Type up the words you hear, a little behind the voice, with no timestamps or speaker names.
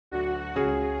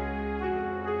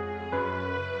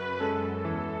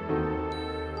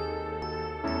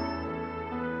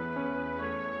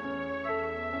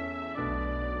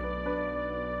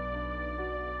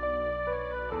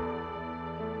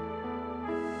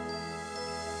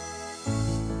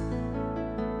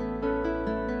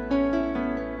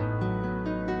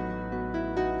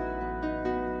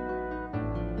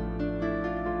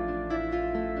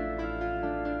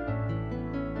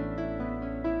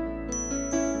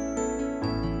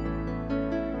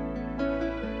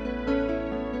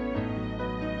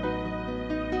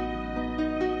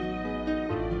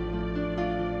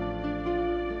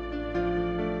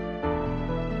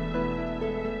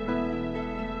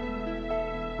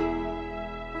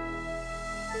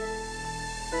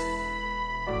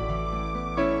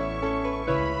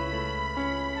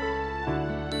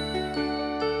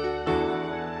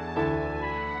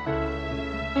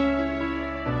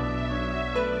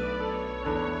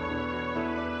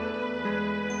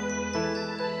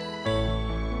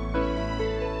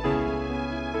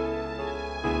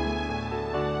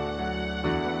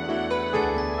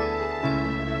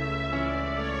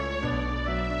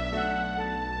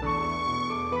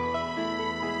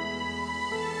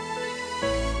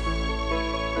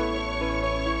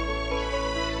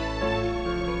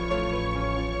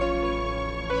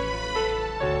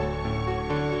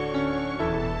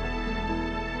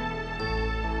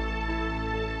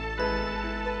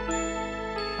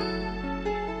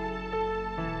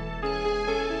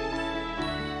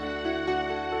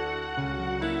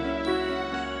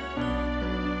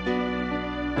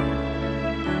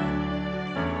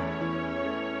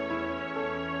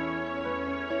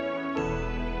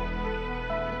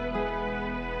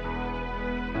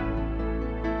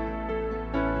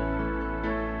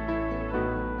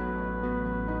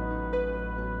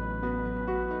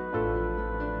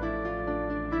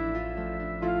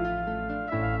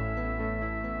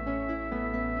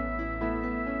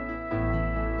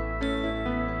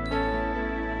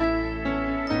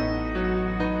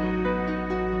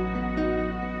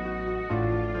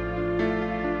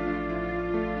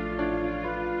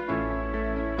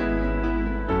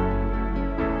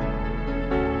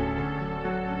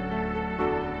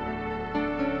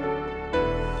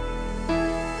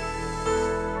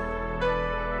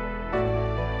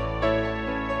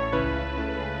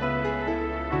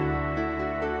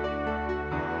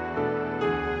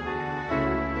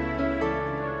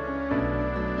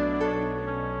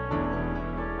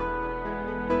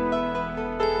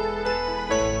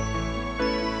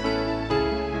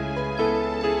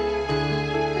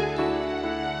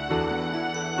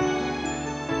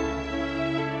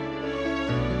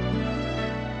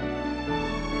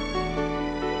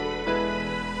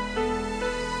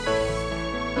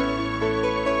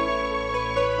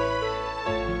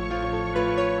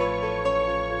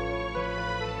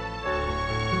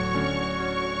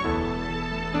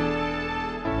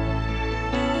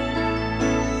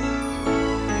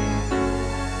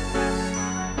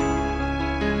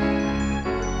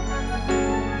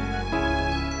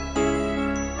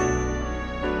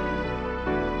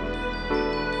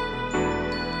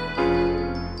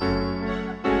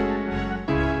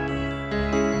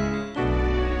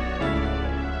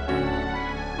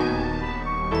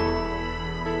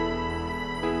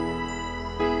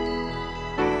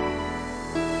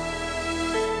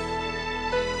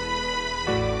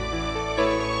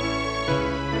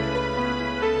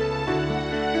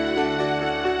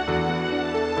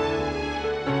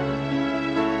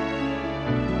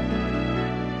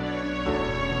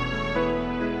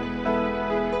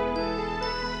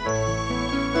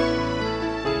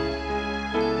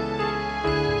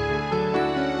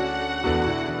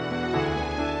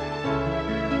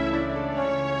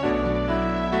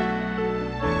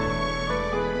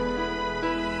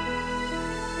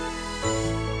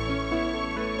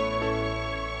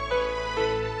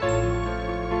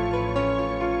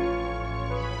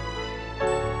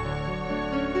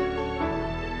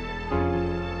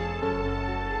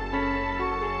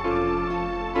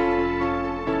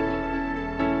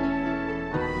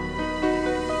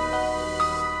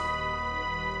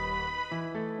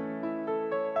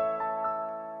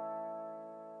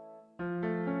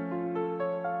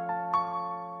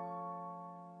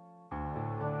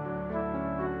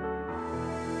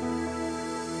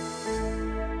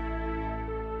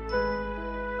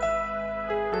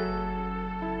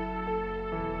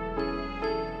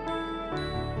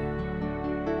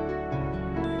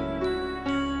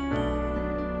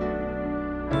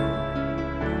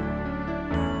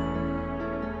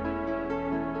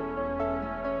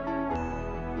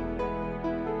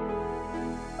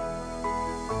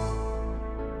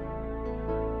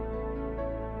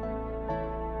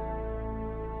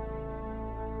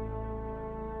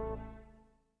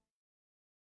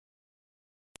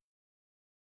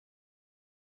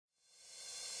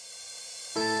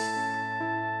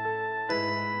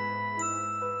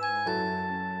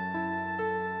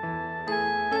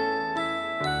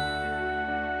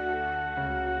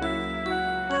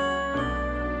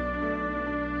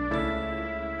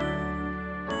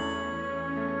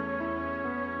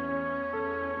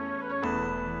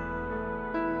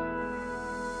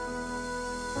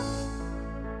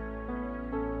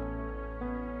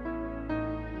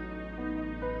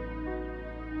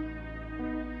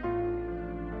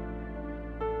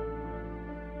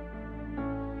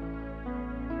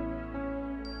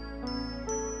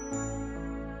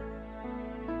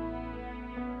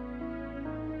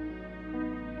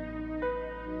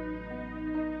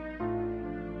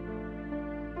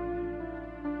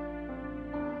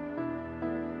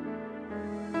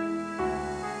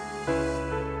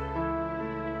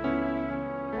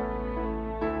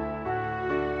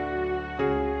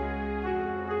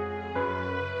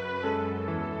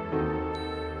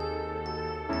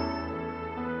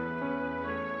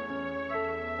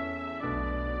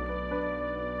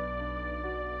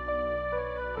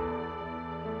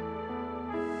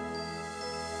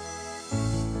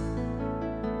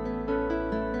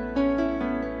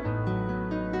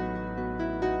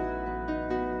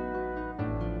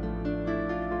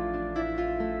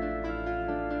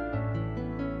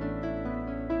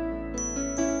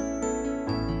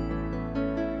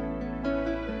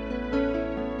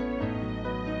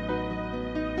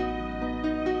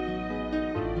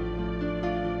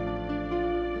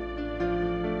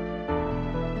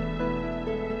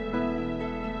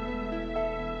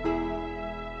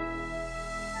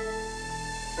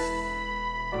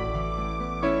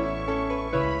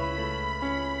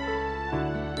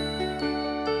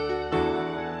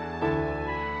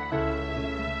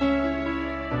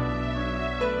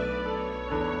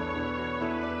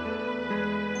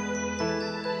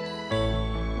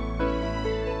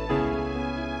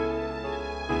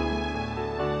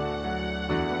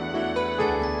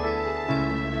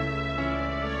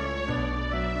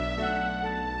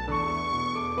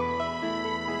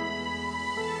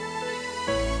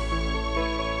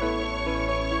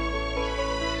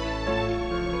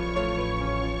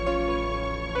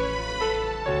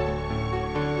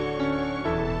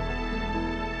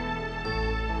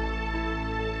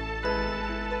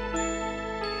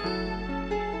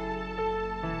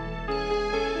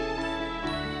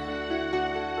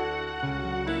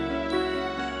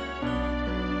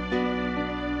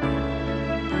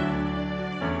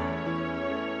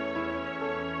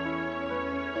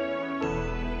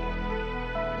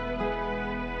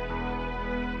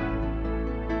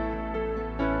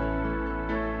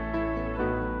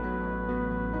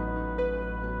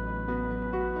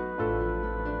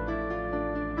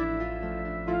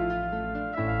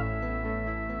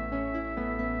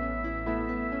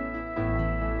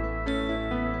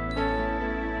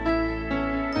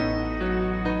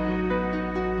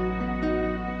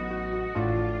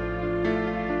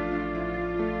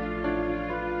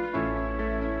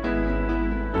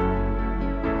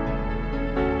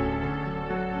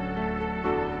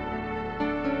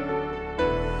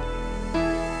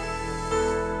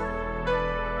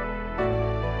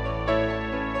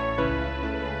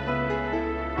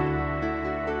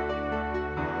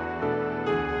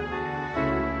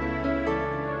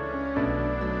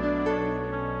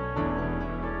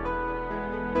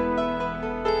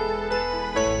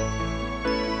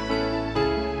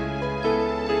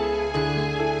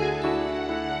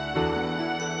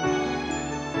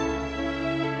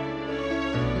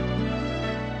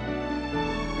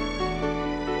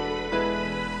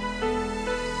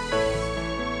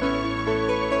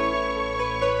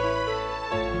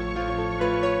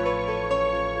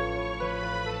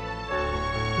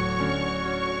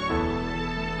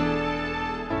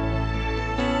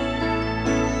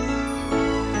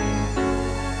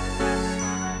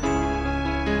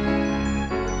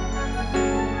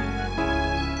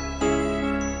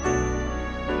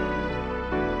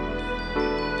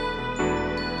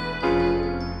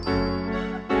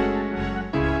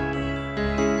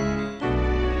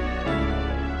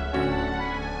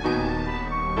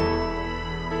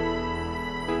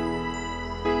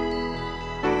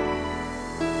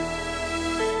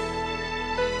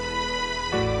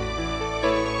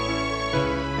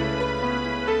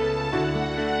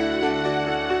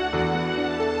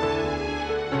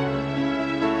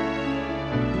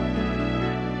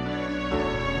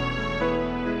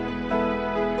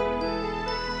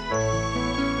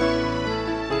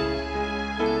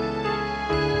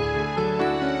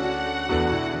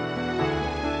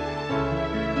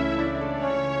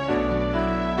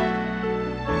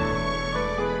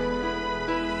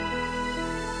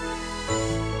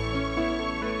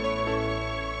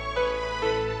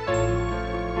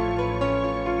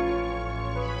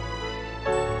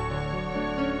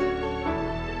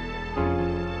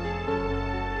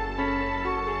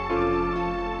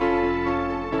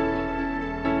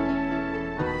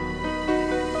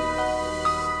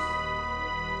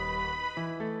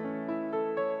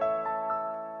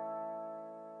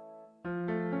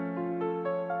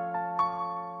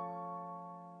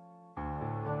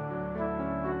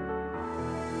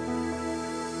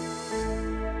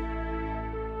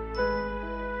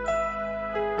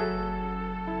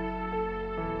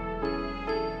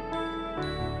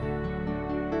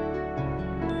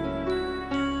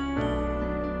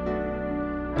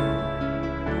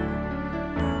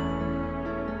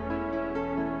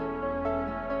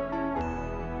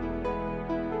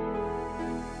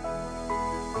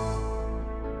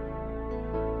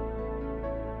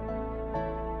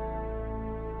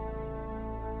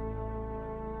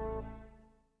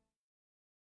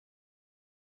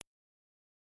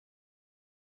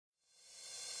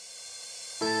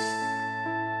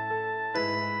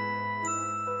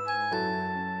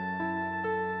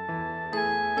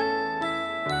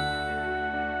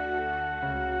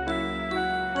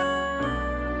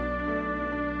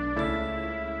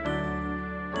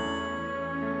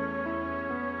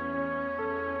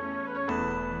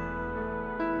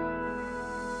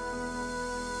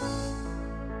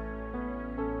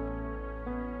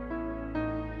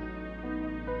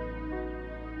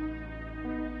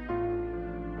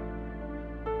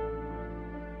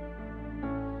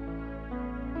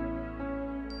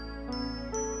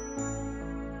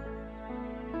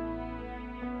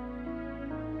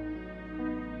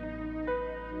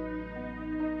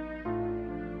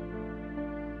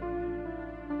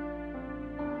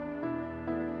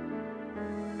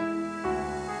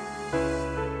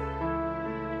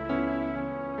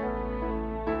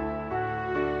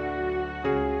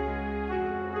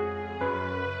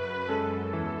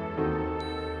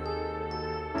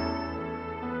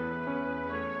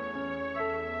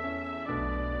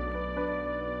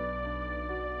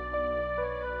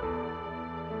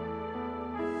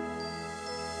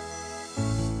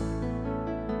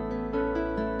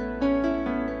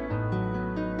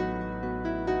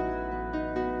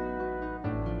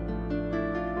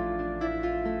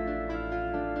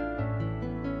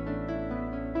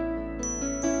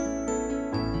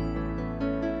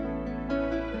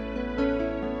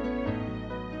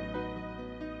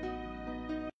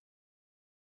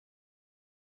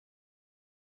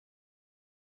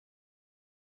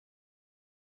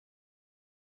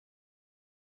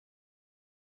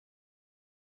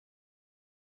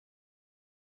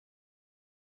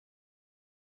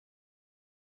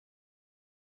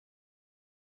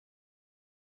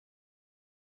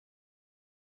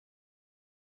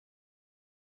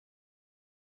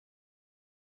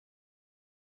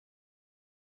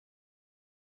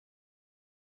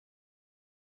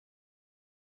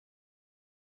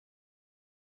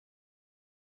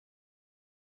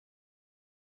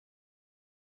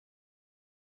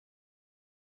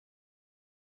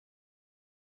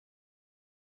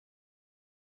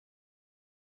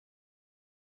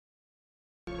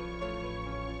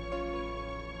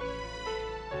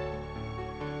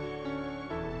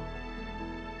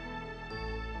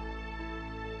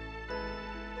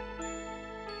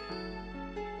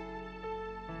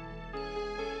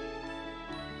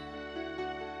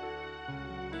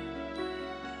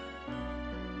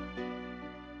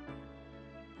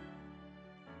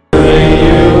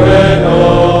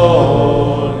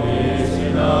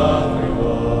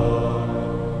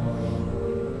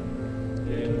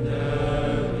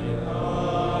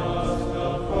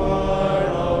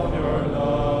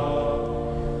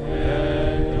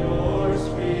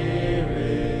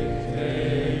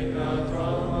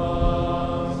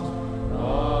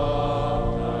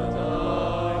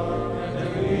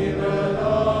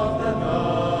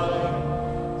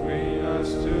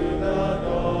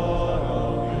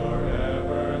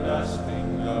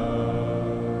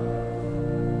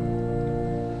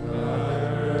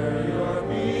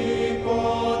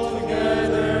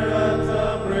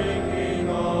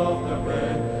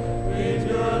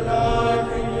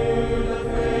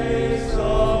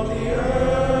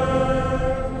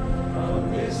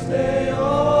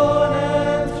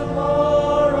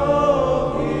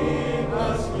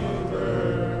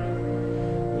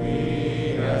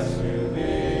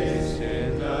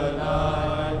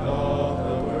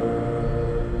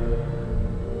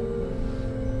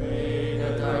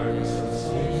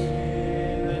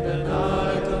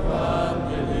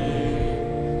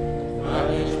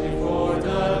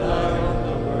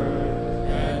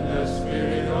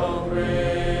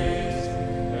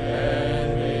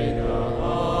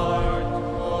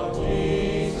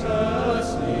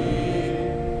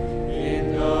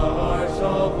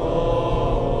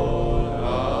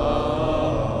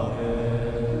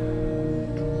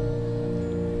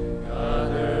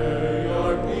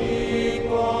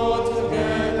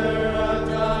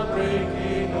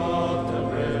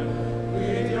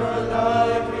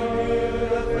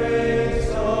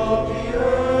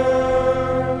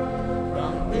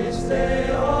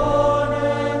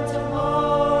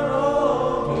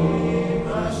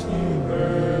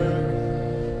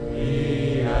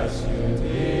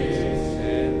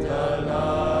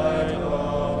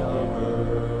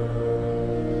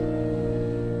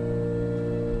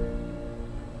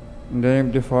In the name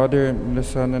of the Father, and of the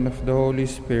Son, and of the Holy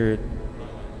Spirit.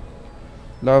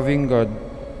 Loving God,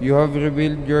 you have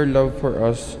revealed your love for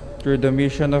us through the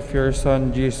mission of your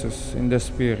Son Jesus in the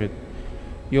Spirit.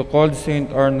 You called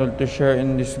Saint Arnold to share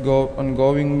in this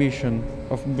ongoing mission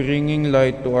of bringing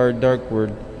light to our dark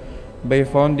world by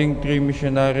founding 3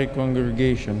 missionary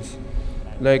congregations.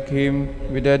 Like him,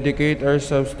 we dedicate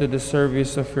ourselves to the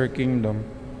service of your kingdom.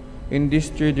 In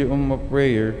this Triduum of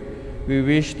prayer, we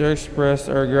wish to express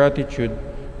our gratitude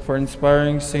for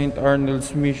inspiring Saint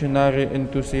Arnold's missionary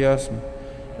enthusiasm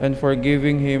and for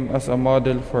giving him as a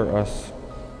model for us.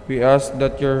 We ask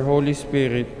that your Holy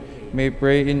Spirit may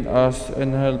pray in us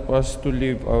and help us to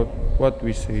live out what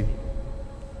we say.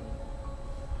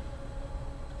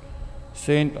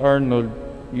 Saint Arnold,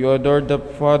 you adored the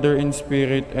Father in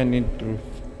spirit and in truth.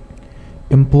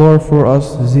 Implore for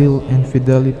us zeal and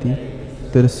fidelity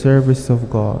to the service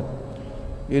of God.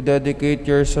 You dedicate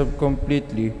yourself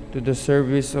completely to the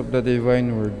service of the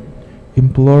Divine Word.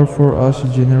 Implore for us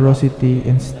generosity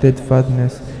and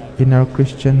steadfastness in our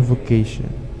Christian vocation.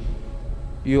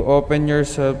 You open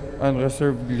yourself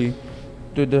unreservedly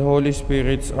to the Holy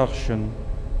Spirit's action.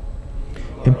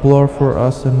 Implore for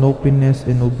us an openness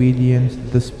and obedience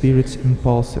to the Spirit's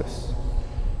impulses.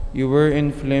 You were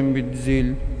inflamed with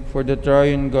zeal for the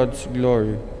triune God's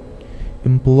glory.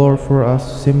 Implore for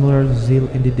us similar zeal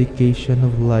and dedication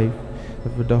of life,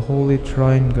 that the Holy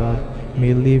Triune God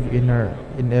may live in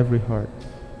every heart.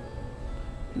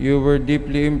 You were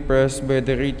deeply impressed by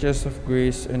the riches of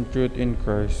grace and truth in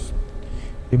Christ.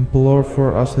 Implore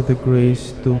for us the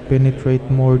grace to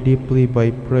penetrate more deeply by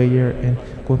prayer and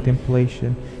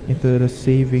contemplation into the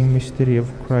saving mystery of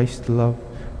Christ's love,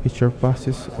 which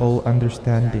surpasses all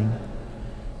understanding.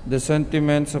 The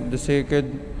sentiments of the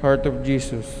Sacred Heart of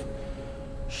Jesus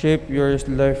shape your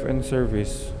life and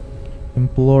service.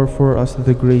 Implore for us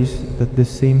the grace that the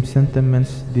same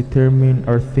sentiments determine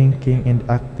our thinking and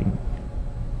acting.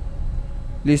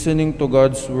 Listening to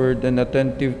God's word and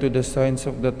attentive to the signs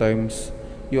of the times,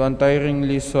 you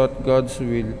untiringly sought God's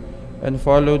will and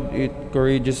followed it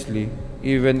courageously,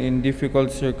 even in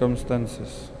difficult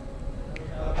circumstances.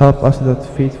 Help us that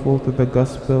faithful to the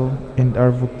gospel and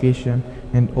our vocation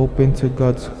and open to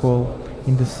God's call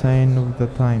in the sign of the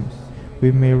times, we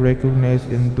may recognize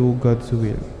and do God's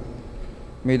will.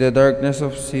 May the darkness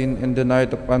of sin and the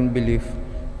night of unbelief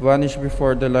vanish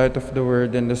before the light of the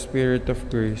Word and the Spirit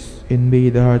of grace. And may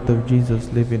the heart of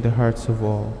Jesus live in the hearts of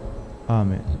all.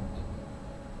 Amen.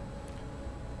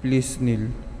 Please kneel.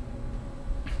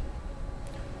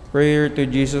 Prayer to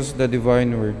Jesus, the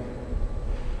Divine Word.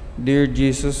 Dear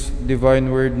Jesus,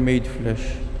 Divine Word made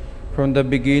flesh, from the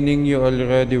beginning you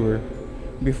already were.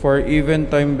 Before even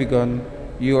time began,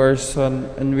 you are Son,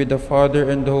 and with the Father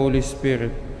and the Holy Spirit,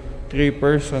 3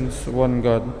 persons, one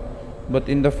God. But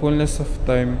in the fullness of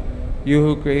time, you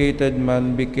who created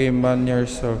man became man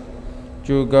yourself.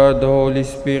 Through God, the Holy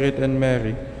Spirit, and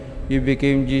Mary, you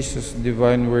became Jesus,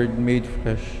 Divine Word made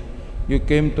flesh. You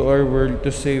came to our world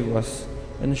to save us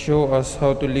and show us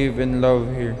how to live and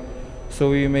love here,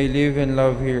 so we may live and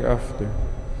love hereafter.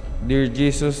 Dear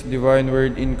Jesus, Divine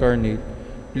Word incarnate,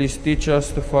 please teach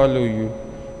us to follow you.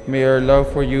 May our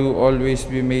love for you always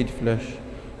be made flesh,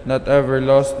 not ever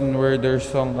lost in word or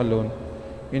song alone.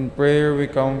 In prayer we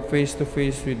come face to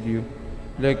face with you,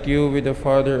 like you with the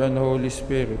Father and Holy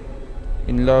Spirit.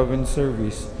 In love and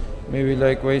service, may we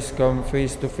likewise come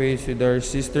face to face with our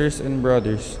sisters and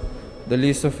brothers, the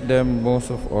least of them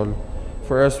most of all.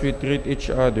 For as we treat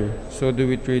each other, so do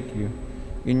we treat you.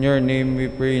 In your name we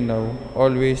pray now,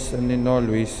 always and in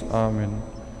always. Amen.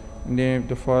 In the name of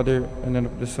the Father, and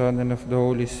of the Son, and of the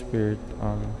Holy Spirit.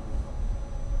 Amen.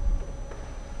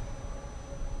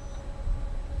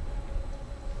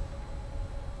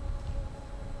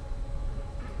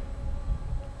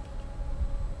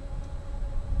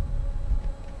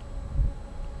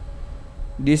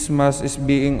 This Mass is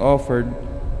being offered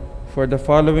for the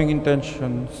following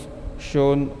intentions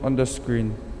shown on the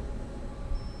screen.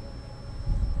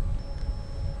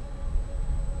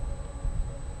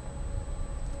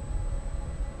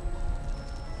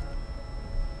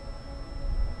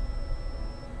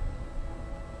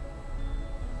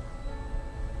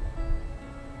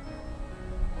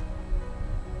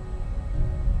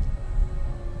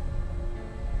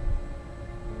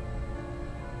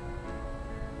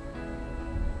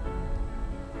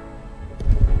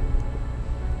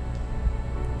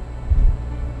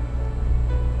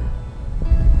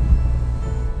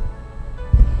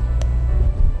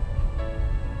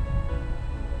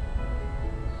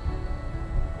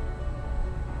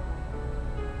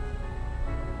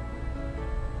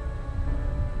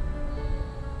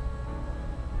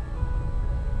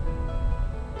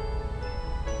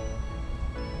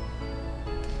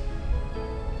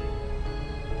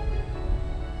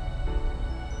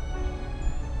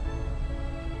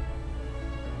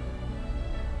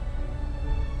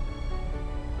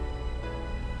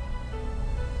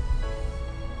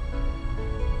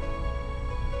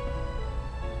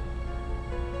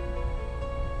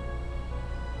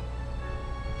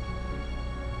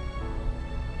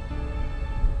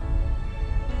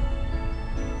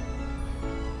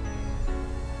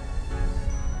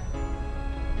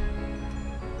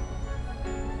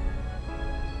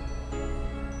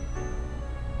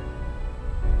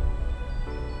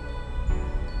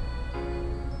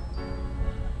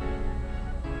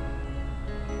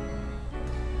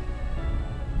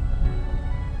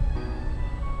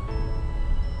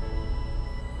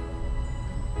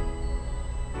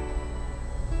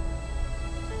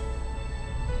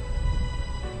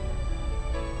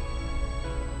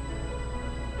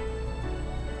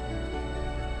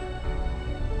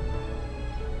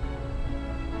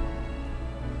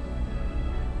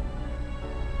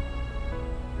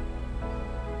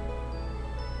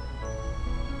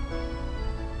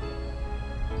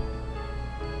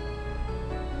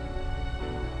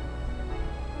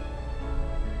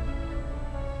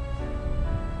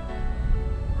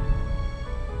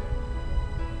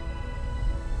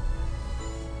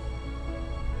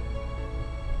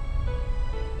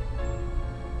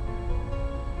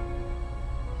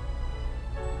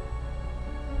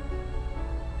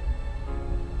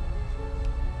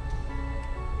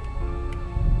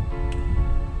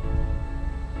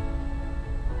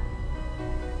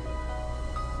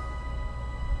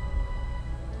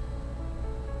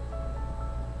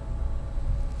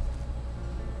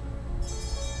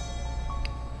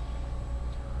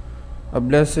 A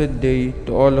blessed day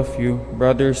to all of you,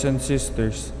 brothers and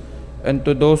sisters, and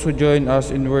to those who join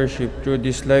us in worship through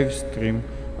this live stream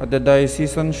at the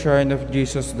Diocesan Shrine of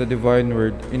Jesus the Divine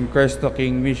Word in Christ the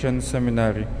King Mission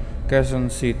Seminary,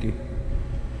 Quezon City.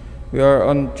 We are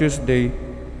on Tuesday,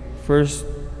 first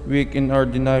week in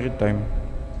Ordinary Time.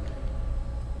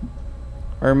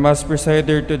 Our Mass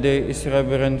presider today is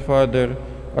Reverend Father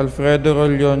Alfredo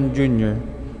Rollon Jr.,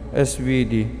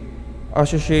 SVD,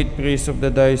 Associate Priest of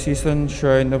the Diocesan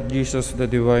Shrine of Jesus the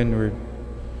Divine Word.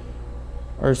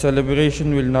 Our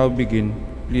celebration will now begin.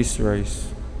 Please rise.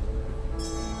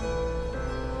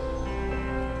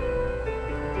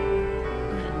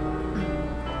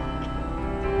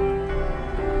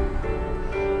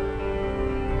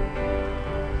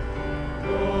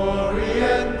 Glory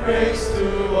and praise to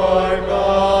our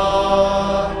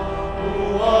God,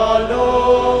 who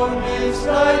alone gives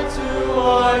light to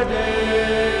our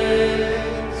days.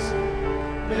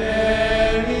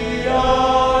 Many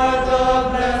are the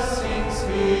blessings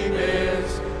He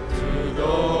gives to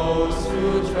those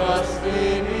who trust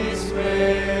in His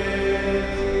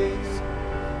grace.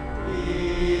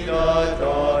 We, the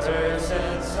daughters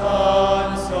and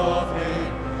sons of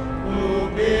Him, who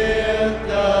built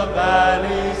the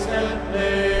valleys and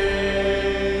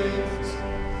plains,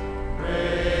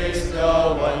 praise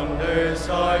the wonders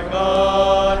our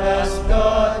God has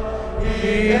done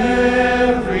in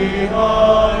every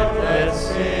heart that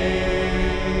sings.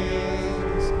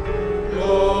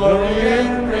 Glory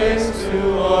and praise to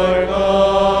our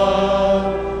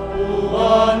God, who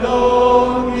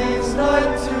alone gives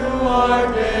light to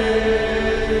our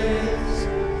days.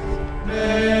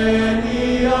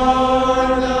 Many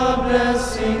are the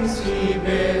blessings He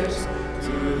bears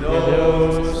to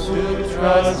those who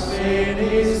trust in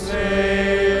His ways.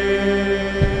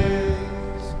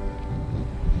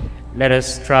 Let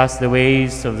us trust the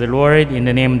ways of the Lord in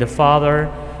the name of the Father,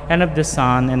 and of the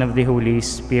Son, and of the Holy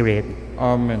Spirit.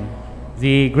 Amen.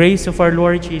 The grace of our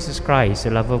Lord Jesus Christ, the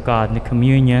love of God, and the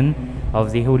communion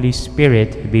of the Holy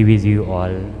Spirit be with you all.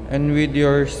 And with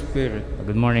your spirit.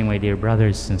 Good morning, my dear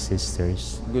brothers and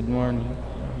sisters. Good morning.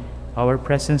 Our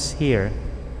presence here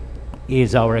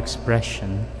is our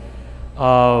expression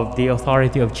of the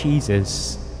authority of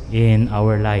Jesus in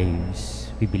our lives.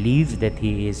 We believe that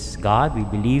He is God. We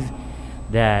believe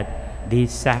that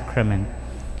this sacrament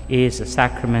is a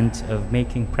sacrament of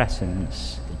making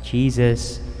presence. That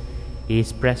Jesus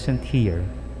is present here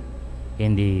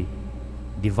in the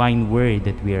divine word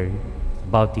that we are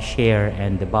about to share,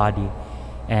 and the body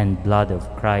and blood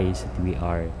of Christ that we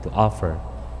are to offer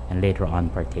and later on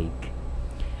partake.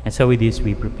 And so with this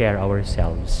we prepare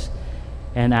ourselves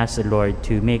and ask the Lord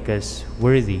to make us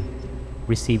worthy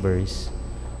receivers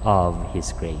of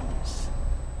His grace.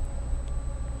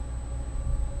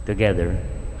 Together,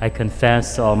 I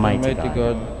confess to Almighty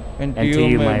God and to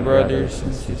you, my brothers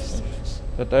and sisters,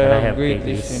 that I have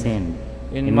greatly sinned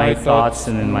in my thoughts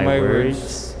and in my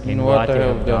words, in what I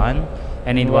have done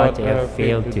and in what I have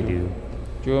failed to do.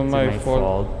 through my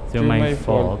fault, through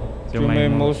my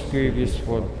most grievous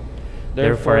fault.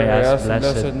 Therefore I ask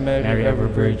Blessed Mary, ever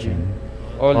Virgin,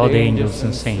 all the angels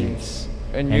and saints,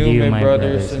 and you, my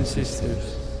brothers and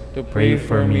sisters, to pray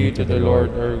for me to the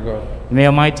Lord our God. May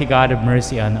Almighty God have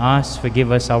mercy on us, forgive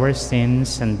us our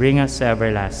sins, and bring us to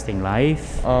everlasting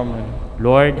life. Amen.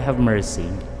 Lord, have mercy.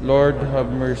 Lord, have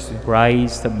mercy.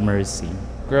 Christ, have mercy.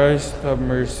 Christ, have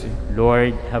mercy.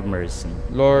 Lord, have mercy.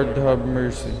 Lord, have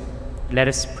mercy. Let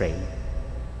us pray.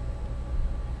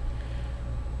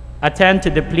 Attend to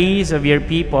the pleas of your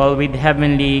people with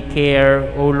heavenly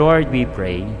care, O Lord, we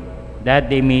pray, that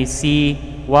they may see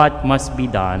what must be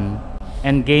done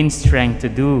and gain strength to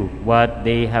do what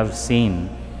they have seen.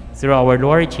 Through our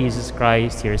Lord Jesus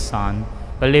Christ, your Son,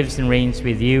 who lives and reigns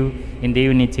with you in the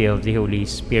unity of the Holy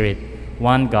Spirit,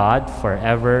 one God,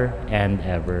 forever and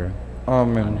ever.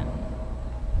 Amen.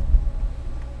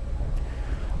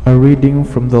 A reading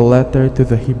from the letter to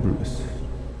the Hebrews.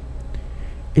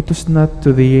 It was not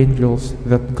to the angels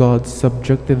that God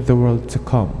subjected the world to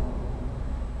come,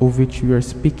 of which we are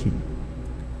speaking.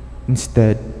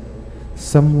 Instead,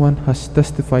 someone has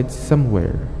testified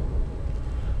somewhere.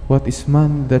 What is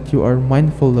man that you are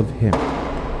mindful of him,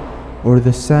 or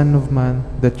the Son of Man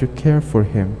that you care for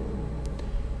him?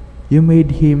 You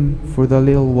made him for the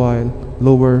little while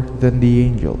lower than the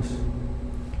angels.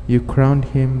 You crowned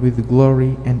him with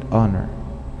glory and honor,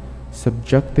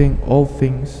 subjecting all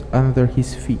things under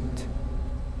his feet.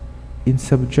 In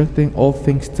subjecting all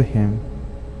things to him,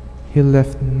 he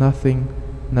left nothing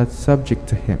not subject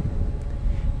to him.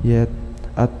 Yet,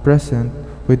 at present,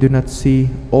 we do not see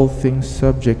all things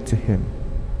subject to him,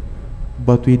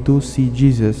 but we do see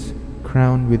Jesus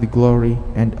crowned with glory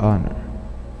and honor.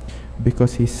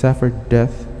 Because he suffered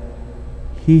death,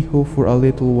 he who for a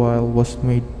little while was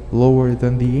made lower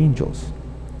than the angels,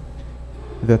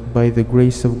 that by the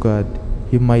grace of God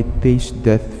he might taste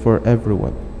death for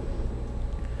everyone.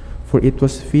 For it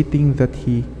was fitting that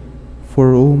he,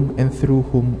 for whom and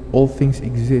through whom all things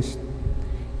exist,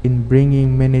 in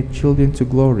bringing many children to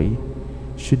glory,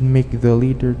 should make the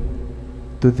leader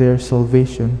to their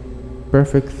salvation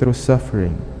perfect through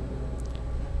suffering.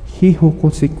 He who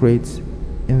consecrates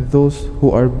and those who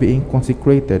are being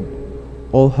consecrated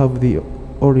all have the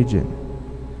origin.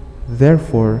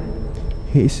 Therefore,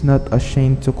 he is not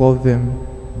ashamed to call them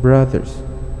brothers,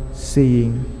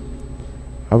 saying,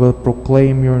 I will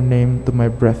proclaim your name to my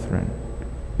brethren.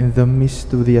 In the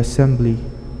midst of the assembly,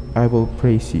 I will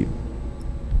praise you.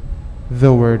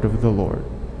 The word of the Lord.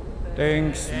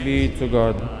 Thanks be to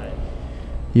God.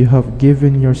 You have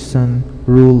given your Son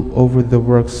rule over the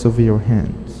works of your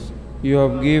hands. You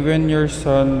have given your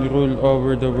Son rule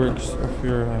over the works of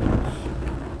your hands.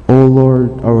 O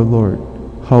Lord, our Lord,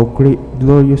 how great,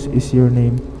 glorious is your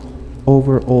name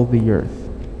over all the earth.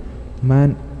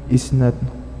 Man is not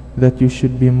that you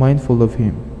should be mindful of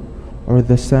him, or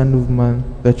the Son of Man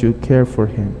that you care for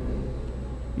him.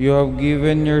 You have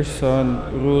given your Son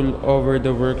rule over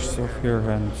the works of your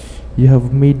hands. You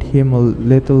have made him a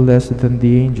little less than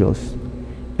the angels,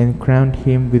 and crowned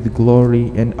him with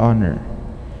glory and honor.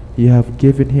 You have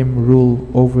given him rule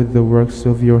over the works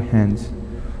of your hands,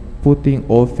 putting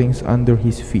all things under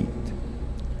his feet.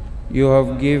 You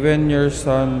have given your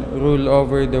Son rule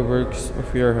over the works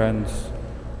of your hands.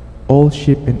 All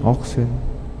sheep and oxen,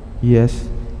 yes,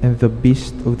 and the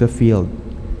beasts of the field,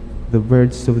 the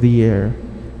birds of the air,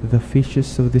 the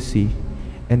fishes of the sea,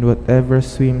 and whatever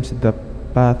swims the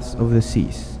paths of the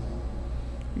seas.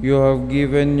 You have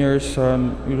given your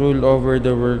Son rule over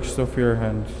the works of your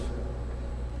hands.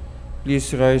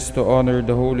 Please rise to honor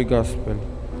the Holy Gospel.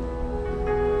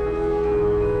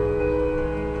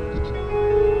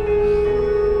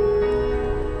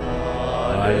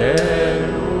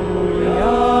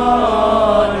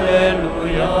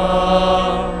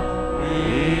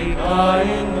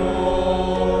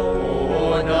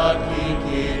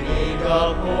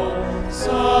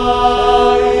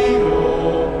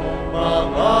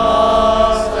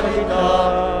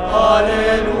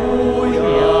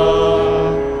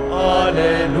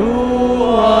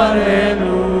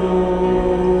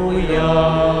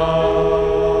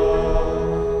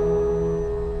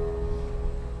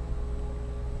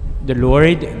 The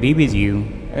Lord be with you.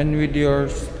 And with your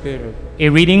spirit. A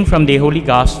reading from the Holy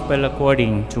Gospel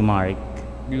according to Mark.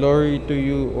 Glory to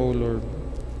you, O Lord.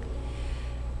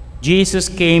 Jesus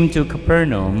came to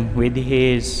Capernaum with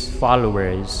his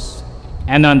followers,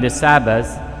 and on the Sabbath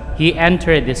he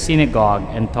entered the synagogue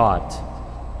and taught.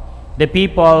 The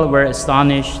people were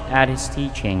astonished at his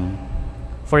teaching,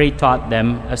 for he taught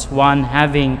them as one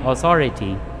having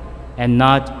authority, and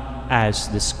not as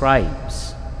the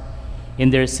scribes. In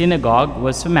their synagogue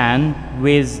was a man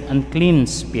with unclean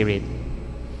spirit.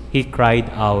 He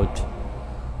cried out,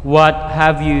 "What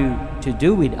have you to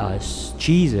do with us,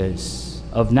 Jesus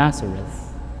of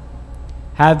Nazareth?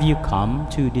 Have you come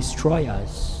to destroy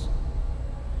us?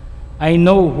 I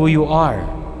know who you are,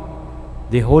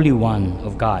 the Holy One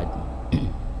of God."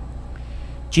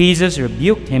 Jesus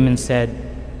rebuked him and said,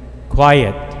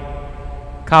 "Quiet,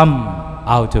 come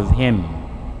out of him."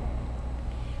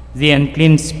 The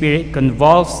unclean spirit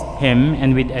convulsed him,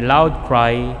 and with a loud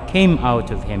cry came out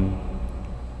of him.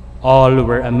 All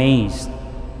were amazed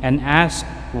and asked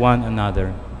one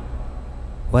another,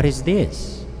 "What is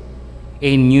this?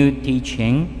 A new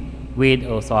teaching with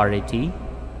authority?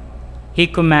 He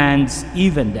commands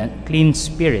even the unclean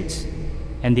spirits,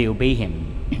 and they obey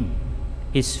him."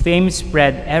 His fame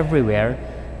spread everywhere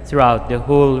throughout the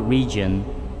whole region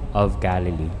of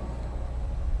Galilee.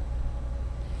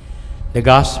 The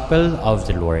Gospel of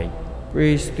the Lord.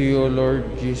 Praise to you, O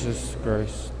Lord Jesus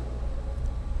Christ.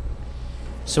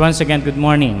 So once again, good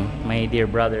morning, my dear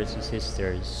brothers and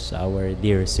sisters, our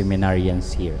dear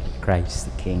seminarians here at Christ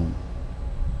the King.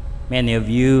 Many of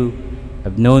you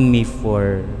have known me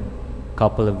for a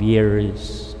couple of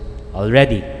years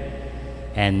already,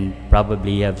 and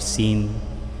probably have seen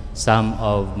some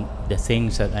of the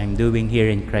things that I'm doing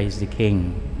here in Christ the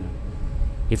King.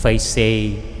 If I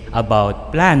say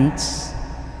about plants,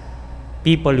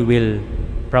 people will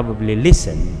probably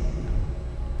listen,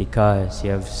 because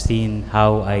you have seen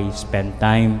how I spend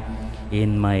time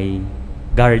in my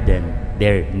garden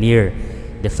there near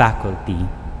the faculty.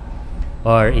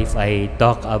 Or if I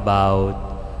talk about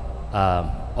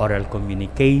oral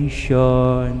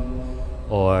communication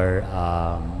or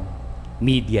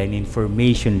media and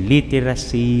information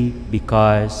literacy,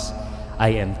 because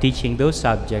I am teaching those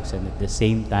subjects, and at the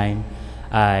same time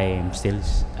I am still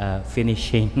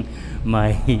finishing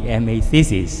my MA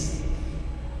thesis,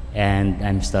 and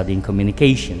I'm studying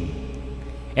communication.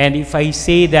 And if I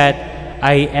say that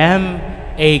I am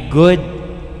a good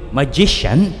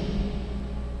magician,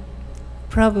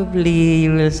 probably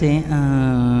you will say,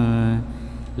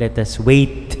 let us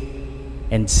wait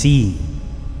and see.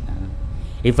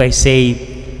 If I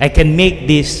say, I can make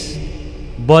this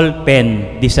ball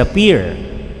pen disappear,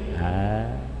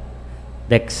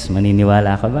 Dex,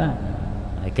 maniniwala ka ba?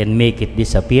 I can make it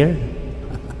disappear?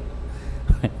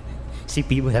 Si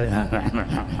Pibo,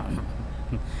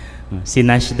 si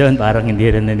Nash doon, parang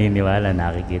hindi rin naniniwala.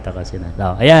 Nakikita ko si Nash.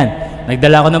 Oh, ayan,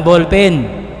 nagdala ko ng ball pen.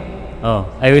 Oh,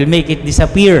 I will make it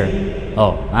disappear.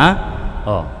 Oh, ha?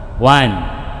 Oh,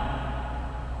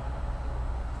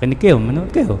 1. Panig kayo,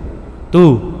 manood kayo.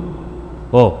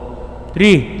 2. Oh,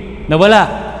 3. Nawala.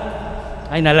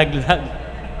 Ay, nalaglag.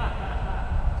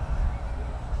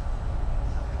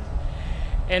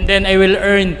 And then I will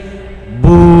earn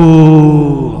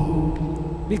boo,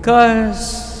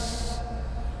 because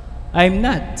I'm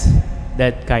not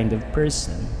that kind of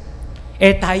person.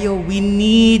 Tayo, we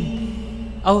need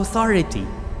authority.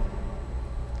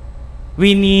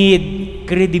 We need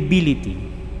credibility.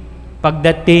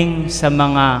 Pagdating sa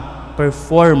mga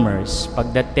performers,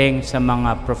 pagdating sa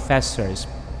mga professors,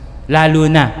 lalo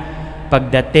na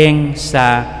pagdating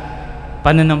sa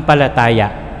pananampalataya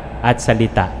at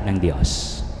salita ng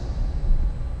Diyos.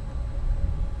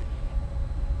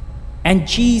 And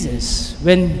Jesus,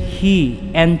 when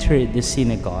he entered the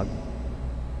synagogue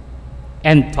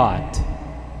and taught,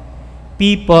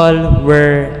 people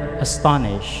were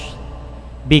astonished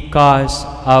because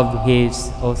of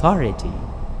his authority.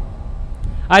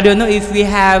 I don't know if we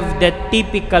have that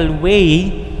typical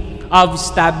way of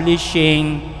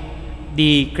establishing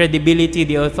the credibility,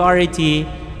 the authority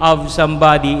of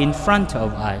somebody in front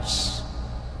of us.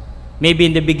 Maybe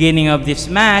in the beginning of this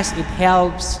Mass, it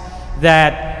helps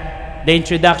that the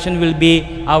introduction will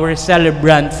be our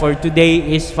celebrant for today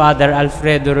is Father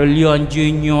Alfredo Rollon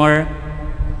Jr.,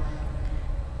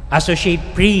 Associate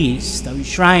Priest of the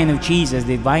Shrine of Jesus,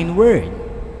 Divine Word.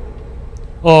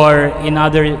 Or in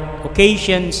other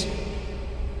occasions,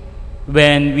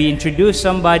 when we introduce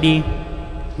somebody,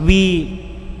 we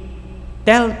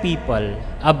tell people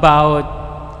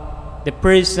about the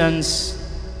person's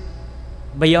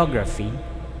biography,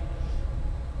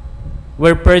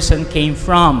 where person came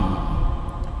from,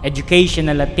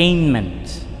 educational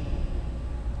attainment,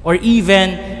 or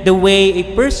even the way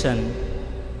a person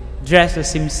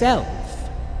dresses himself.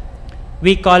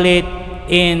 We call it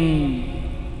in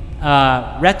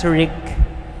rhetoric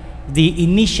the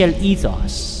initial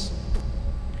ethos,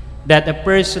 that a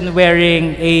person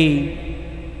wearing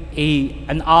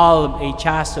an alb, a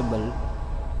chasuble,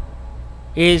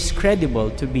 is credible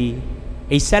to be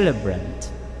a celebrant.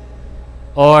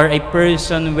 Or a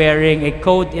person wearing a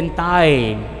coat and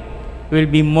tie will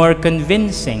be more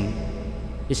convincing,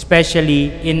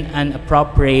 especially in an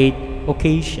appropriate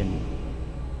occasion.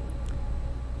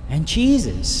 And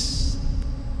Jesus,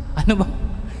 ano ba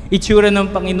itsura ng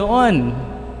Panginoon?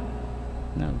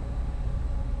 No.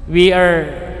 We are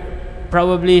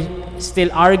probably still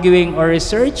arguing or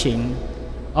researching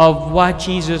of what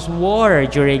Jesus wore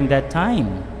during that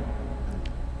time.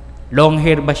 Long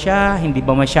hair ba siya? Hindi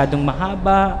ba masyadong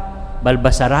mahaba?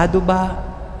 Balbasarado ba?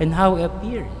 And how it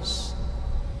appears.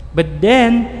 But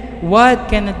then,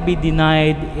 what cannot be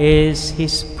denied is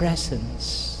his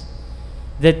presence.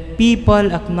 That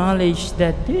people acknowledge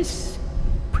that this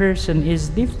person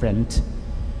is different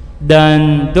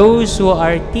than those who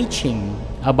are teaching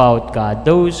about God,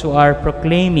 those who are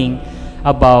proclaiming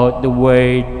about the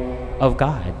Word of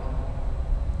God.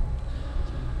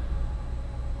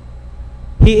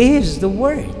 He is the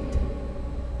Word.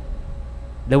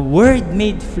 The Word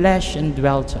made flesh and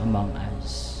dwelt among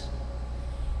us.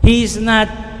 He is not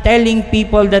telling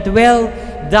people that, well,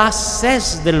 thus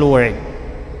says the Lord.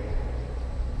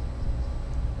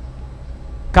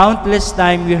 Countless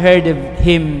times we heard of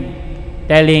him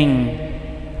telling,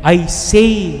 I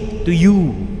say to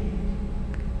you,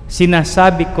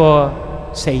 sinasabi ko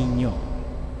sa inyo.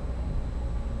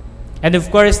 And of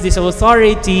course, this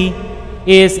authority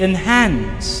is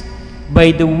enhanced by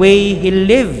the way he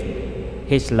lived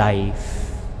his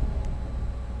life.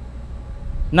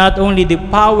 Not only the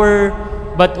power,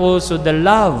 but also the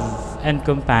love and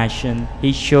compassion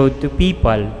he showed to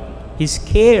people, his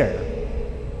care,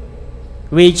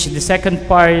 which the second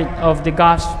part of the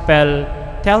gospel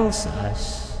tells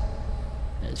us.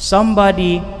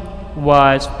 Somebody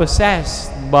was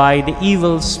possessed by the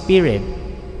evil spirit.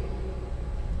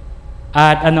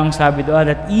 At anong sabi doon?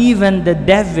 That even the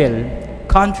devil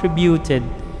contributed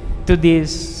to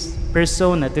this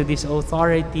persona, to this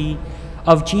authority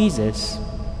of Jesus.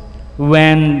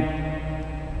 When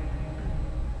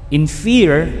in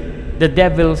fear, the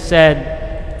devil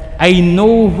said, I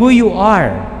know who you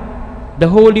are, the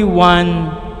Holy One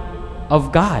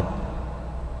of God.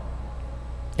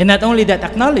 And not only that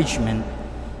acknowledgement,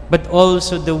 but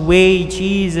also the way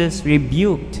Jesus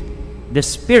rebuked the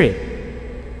spirit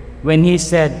when he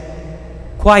said,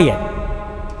 quiet,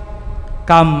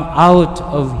 come out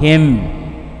of him.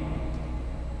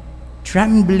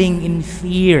 Trembling in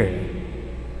fear,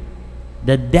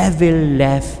 the devil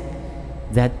left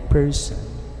that person.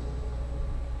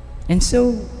 And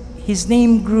so his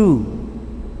name grew.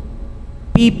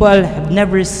 People have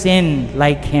never sinned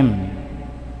like him.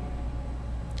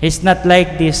 He's not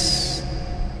like this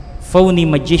phony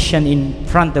magician in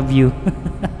front of you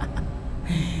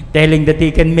telling that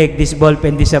he can make this ball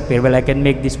pen disappear. Well, I can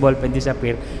make this ball pen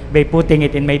disappear by putting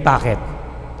it in my pocket.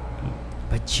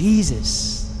 But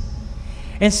Jesus.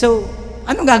 And so,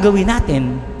 anong gagawin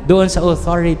natin doon sa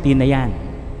authority na yan?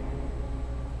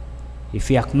 If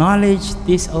we acknowledge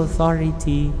this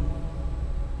authority,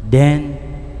 then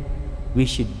we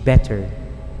should better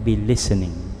be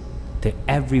listening to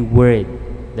every word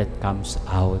that comes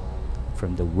out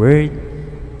from the word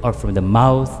or from the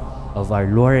mouth of our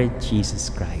Lord Jesus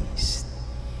Christ.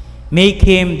 Make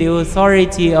him the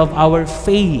authority of our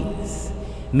faith.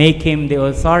 Make him the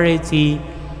authority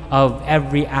of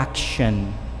every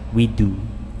action we do.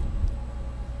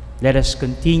 Let us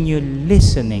continue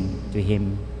listening to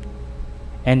him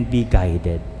and be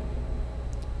guided.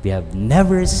 We have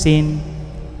never seen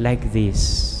like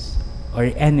this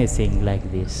or anything like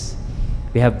this.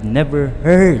 We have never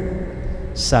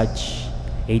heard such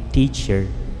a teacher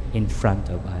in front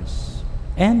of us.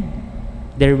 And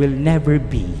there will never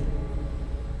be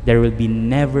a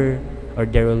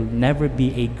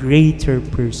greater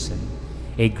person,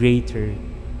 a greater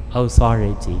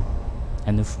authority.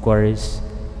 And of course,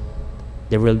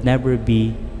 there will never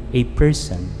be a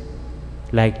person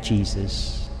like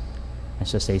Jesus.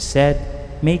 As I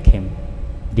said, make him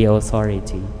the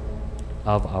authority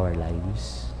of our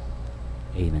lives.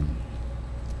 Amen.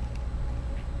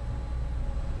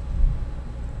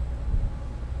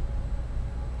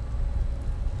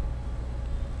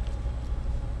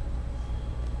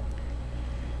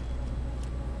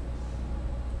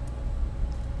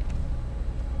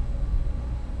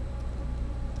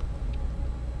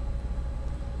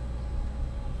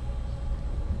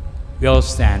 We all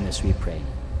stand as we pray.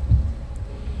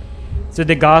 Through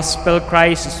the gospel,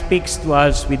 Christ speaks to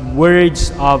us with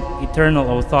words of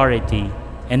eternal authority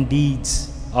and deeds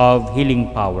of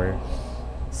healing power.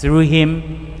 Through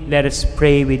him, let us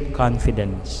pray with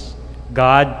confidence.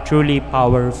 God, truly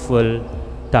powerful,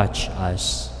 touch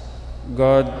us.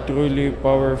 God, truly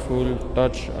powerful,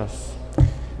 touch us.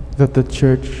 That the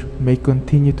Church may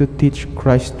continue to teach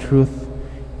Christ's truth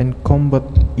and combat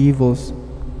evils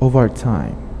of our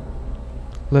time.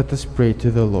 Let us pray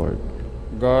to the Lord.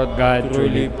 God,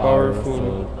 truly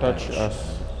powerful, touch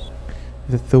us.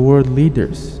 That the world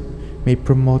leaders may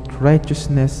promote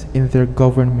righteousness in their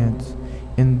governments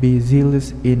and be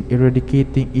zealous in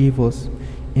eradicating evils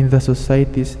in the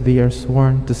societies they are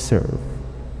sworn to serve.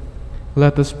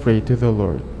 Let us pray to the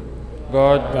Lord.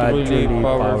 God, truly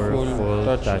powerful,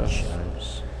 touch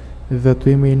us. That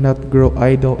we may not grow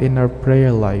idle in our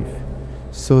prayer life,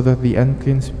 so that the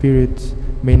unclean spirits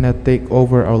may not take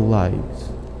over our lives.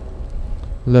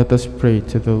 Let us pray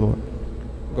to the Lord.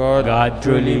 God,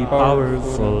 truly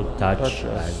powerful, touch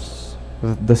us.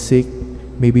 That the sick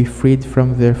may be freed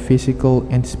from their physical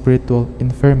and spiritual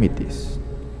infirmities.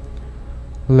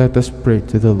 Let us pray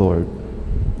to the Lord.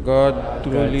 God,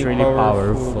 truly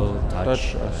powerful,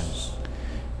 touch us.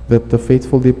 That the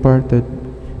faithful departed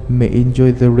may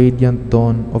enjoy the radiant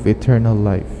dawn of eternal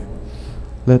life.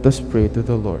 Let us pray to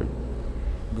the Lord.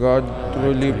 God,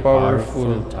 truly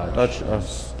powerful, touch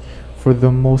us. For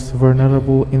the most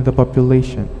vulnerable in the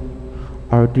population,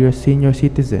 our dear senior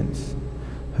citizens,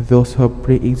 those who have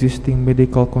pre-existing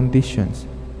medical conditions,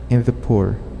 and the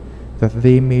poor, that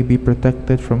they may be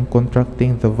protected from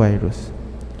contracting the virus.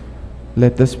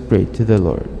 Let us pray to the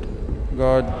Lord.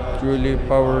 God, truly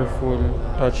powerful,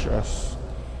 touch us.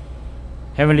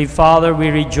 Heavenly Father, we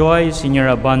rejoice in your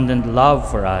abundant love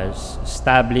for us.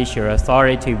 Establish your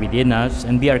authority within us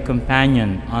and be our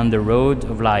companion on the road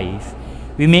of life.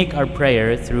 We make our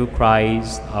prayer through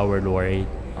Christ our Lord.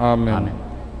 Amen. Amen.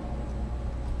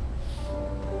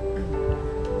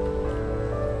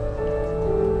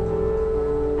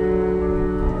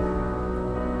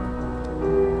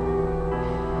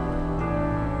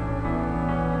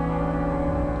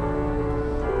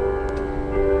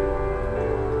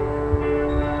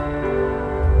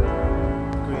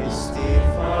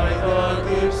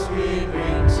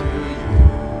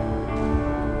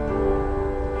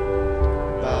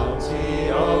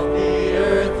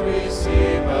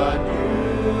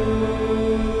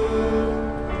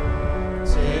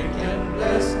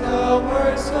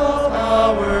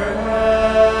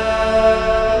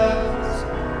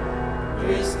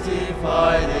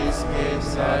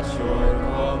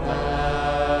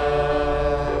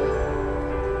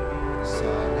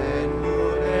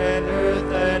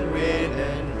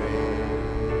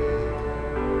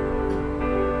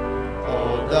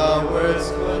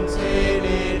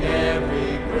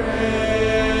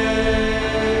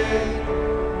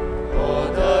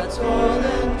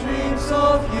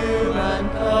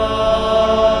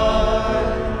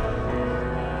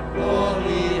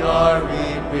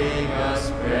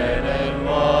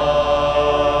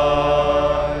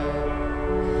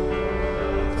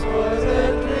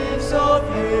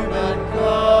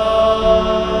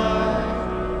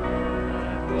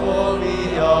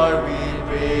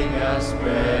 giving us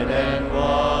bread and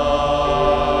wine.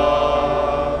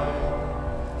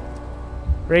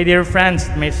 Pray, dear friends,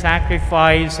 that my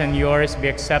sacrifice and yours be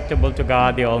acceptable to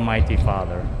God, the Almighty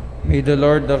Father. May the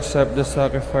Lord accept the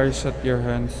sacrifice at your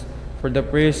hands, for the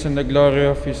praise and the glory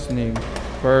of his name,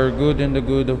 for our good and the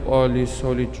good of all his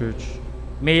holy church.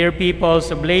 May your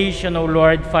people's oblation, O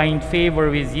Lord, find favor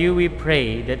with you, we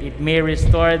pray, that it may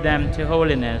restore them to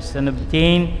holiness and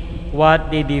obtain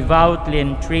what they devoutly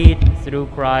entreat through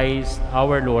Christ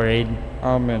our Lord.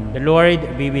 Amen. The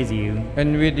Lord be with you.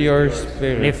 And with your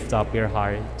spirit, Lift up your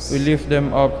hearts. we lift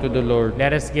them up to the Lord.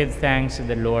 Let us give thanks to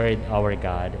the Lord our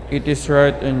God. It is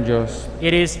right and just.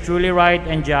 It is truly right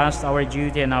and just, our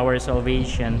duty and our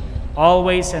salvation,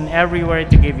 always and everywhere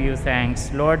to give you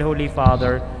thanks, Lord, Holy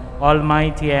Father,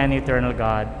 Almighty and eternal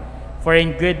God. For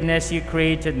in goodness you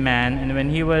created man, and when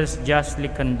he was justly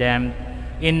condemned,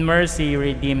 in mercy you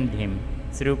redeemed him,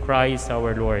 through Christ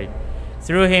our Lord.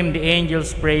 Through him the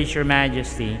angels praise your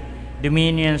majesty,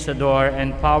 dominions adore,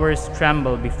 and powers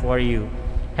tremble before you.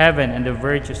 Heaven and the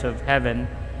virtues of heaven,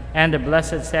 and the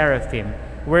blessed seraphim,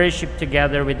 worship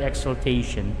together with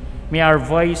exultation. May our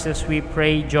voices, we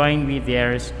pray, join with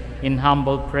theirs in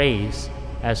humble praise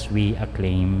as we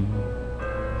acclaim.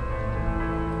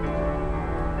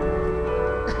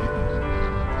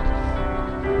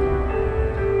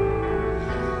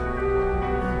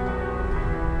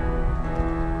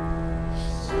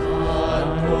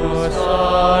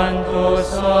 Santo,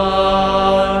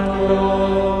 Santo,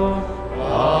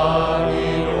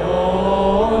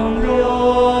 Panginoong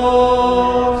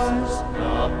Diyos,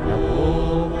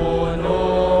 napupuno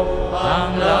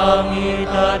ang langit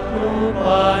at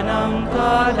lupa ng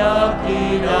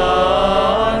kadakilaan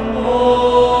mo.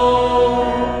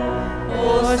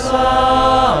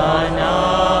 Hosana,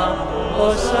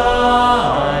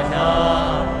 Hosana,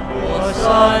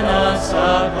 Hosana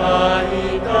sa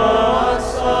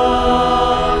kaitaasan.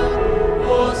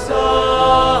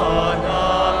 Hosana,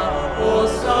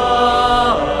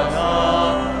 Hosana,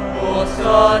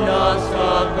 Hosana sa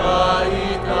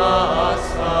kaitaasan.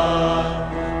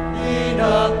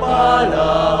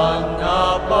 Pinagpala ang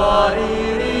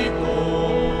naparirito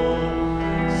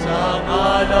sa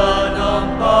ngalan ng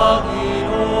Panginoon.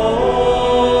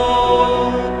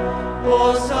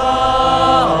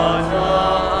 Hosana,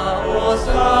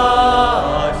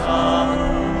 Hosana,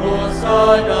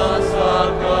 Hosana sa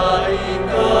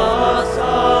kaitaasan.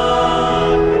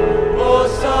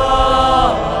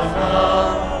 Hosana,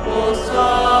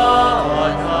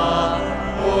 Hosana,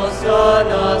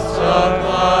 Hosana sa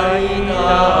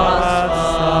kaitaasan.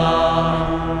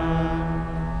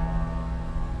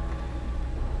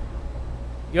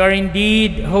 You are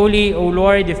indeed holy, O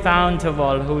Lord, the fount of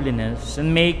all holiness,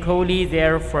 and make holy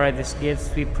therefore these gifts,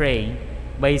 we pray,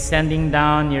 by sending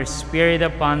down your Spirit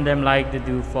upon them like the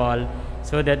dewfall,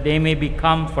 so that they may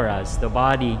become for us the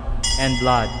body and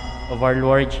blood of our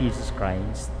Lord Jesus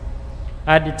Christ.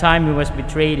 At the time he was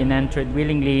betrayed and entered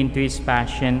willingly into his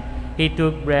passion, he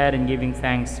took bread and giving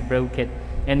thanks, broke it,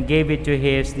 and gave it to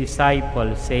his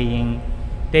disciples, saying,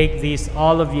 Take this,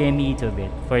 all of you, and eat of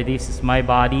it, for this is my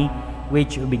body,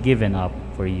 which will be given up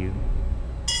for you.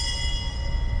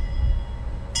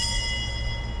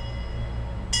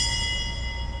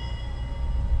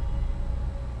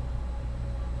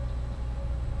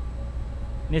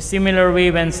 In a similar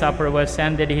way, when supper was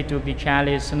ended, he took the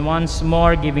chalice, and once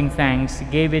more giving thanks,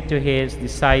 gave it to his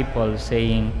disciples,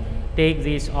 saying, Take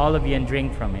this, all of you, and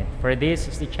drink from it, for this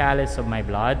is the chalice of my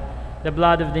blood, the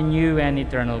blood of the new and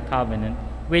eternal covenant,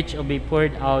 which will be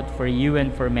poured out for you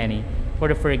and for many, for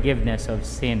the forgiveness of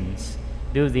sins.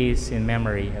 Do this in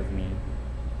memory of me.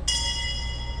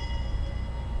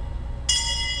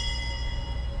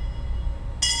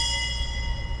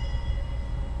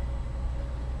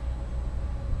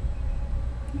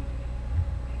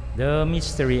 The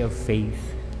mystery of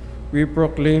faith. We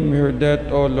proclaim your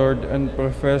death, O Lord, and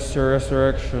profess your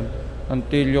resurrection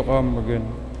until you come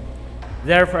again.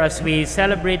 Therefore, as we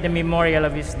celebrate the memorial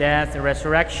of his death and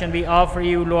resurrection, we offer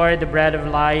you, Lord, the bread of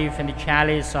life and the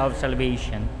chalice of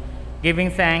salvation, giving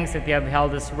thanks that you have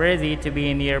held us worthy to be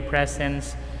in your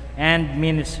presence and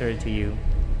minister to you.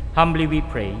 Humbly we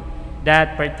pray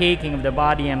that, partaking of the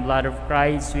body and blood of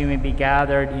Christ, we may be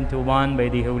gathered into one by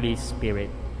the Holy Spirit.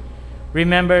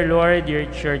 Remember, Lord,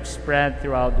 your church spread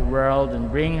throughout the world,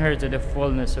 and bring her to the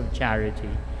fullness of charity.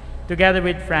 Together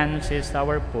with Francis,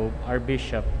 our Pope, our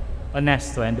Bishop,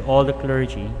 Onesto, and all the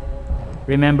clergy,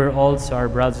 remember also our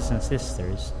brothers and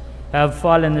sisters who have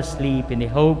fallen asleep in the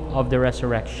hope of the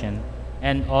resurrection,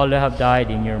 and all who have died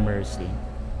in your mercy.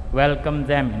 Welcome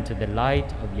them into the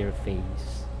light of your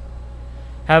face.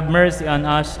 Have mercy on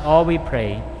us, all we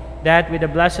pray, that with the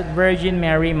Blessed Virgin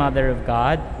Mary, Mother of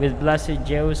God, with Blessed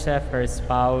Joseph, her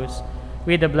spouse,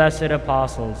 with the blessed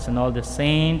apostles and all the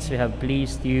saints who have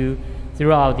pleased you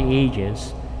throughout the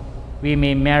ages, we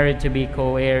may merit to be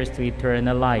co-heirs to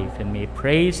eternal life and may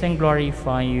praise and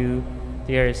glorify you,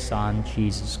 dear Son,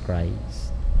 Jesus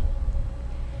Christ.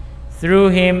 Through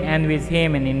him and with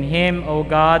him and in him, O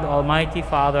God, Almighty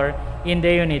Father, in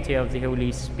the unity of the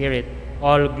Holy Spirit,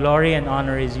 all glory and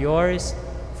honor is yours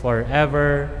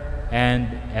forever and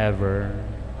ever.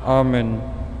 Amen.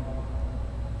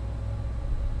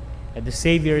 At the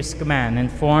Savior's command,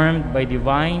 informed by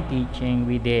divine teaching,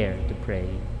 we dare to pray.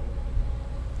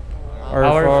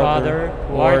 Our Father,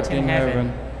 who art in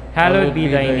heaven, hallowed be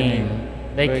thy name.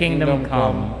 Thy kingdom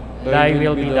come, thy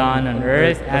will be done on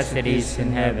earth as it is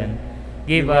in heaven.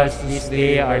 Give us this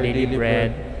day our daily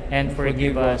bread, and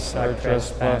forgive us our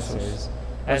trespasses,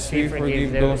 as we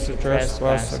forgive those who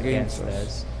trespass against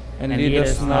us. And lead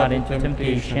us not into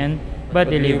temptation, but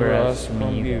deliver us from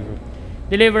evil.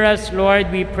 Deliver us, Lord,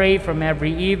 we pray, from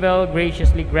every evil.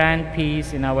 Graciously grant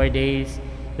peace in our days,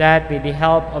 that with the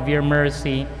help of your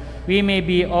mercy, we may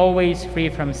be always free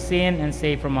from sin and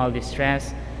safe from all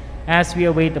distress, as we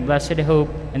await the blessed hope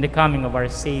and the coming of our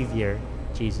Savior,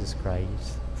 Jesus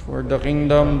Christ. For the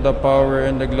kingdom, the power,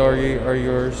 and the glory are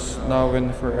yours, now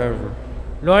and forever.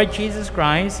 Lord Jesus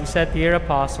Christ, you said to your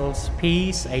apostles,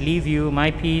 "Peace I leave you,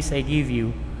 my peace I give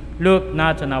you. Look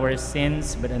not on our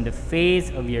sins, but on the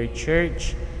faith of your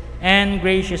church, and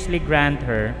graciously grant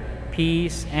her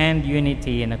peace and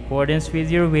unity in accordance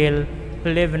with your will, who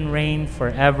live and reign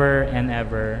forever and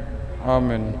ever."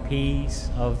 Amen. The peace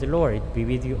of the Lord be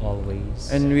with you always.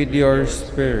 And with your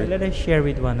spirit. Let us share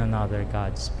with one another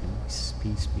God's peace.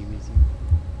 Peace be with you.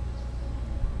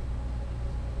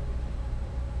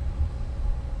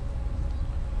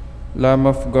 Lamb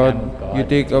of God, you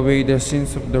take away the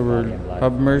sins of the world,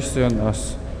 have mercy on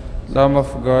us. Lamb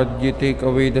of God, you take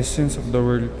away the sins of the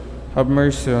world, have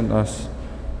mercy on us.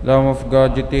 Lamb of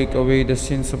God, you take away the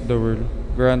sins of the world,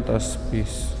 grant us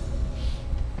peace.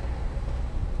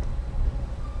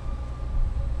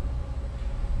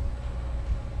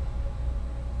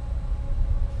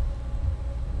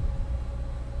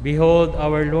 Behold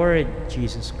our Lord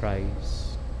Jesus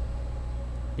Christ,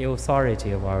 the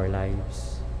authority of our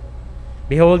lives.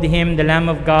 Behold him, the Lamb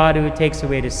of God, who takes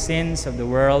away the sins of the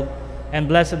world,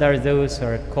 and blessed are those who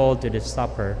are called to the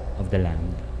supper of the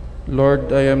Lamb.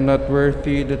 Lord, I am not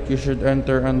worthy that you should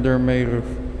enter under my roof,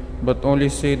 but only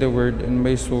say the word, and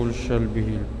my soul shall be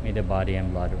healed. May the body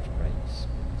and blood of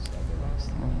Christ be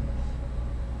everlasting.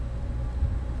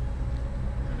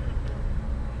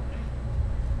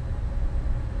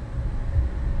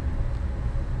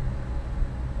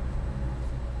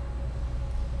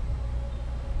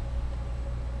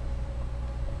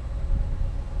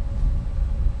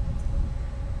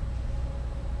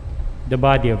 The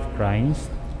body of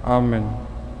Christ. Amen.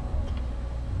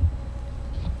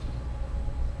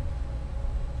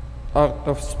 Act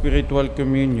of spiritual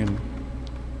communion.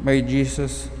 My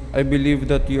Jesus, I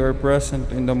believe that you are present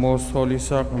in the most holy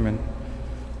sacrament.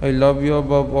 I love you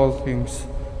above all things,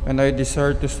 and I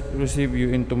desire to receive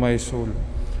you into my soul.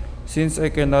 Since I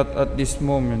cannot at this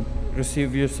moment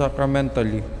receive you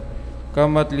sacramentally,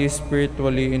 come at least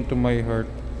spiritually into my heart.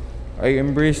 I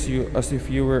embrace you as if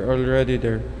you were already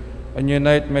there, and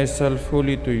unite myself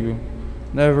fully to you.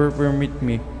 Never permit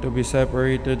me to be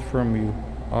separated from you.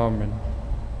 Amen.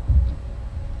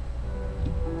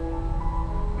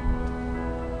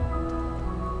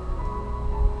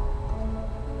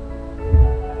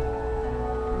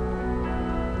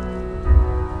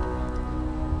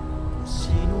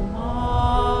 Sino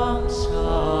mang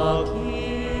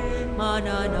sa'kin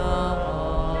mananahan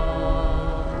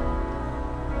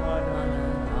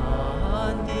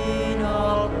din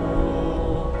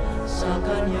ako sa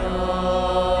Kanya.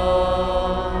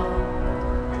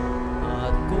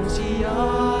 At kung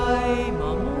siya'y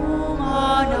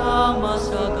mamunga ng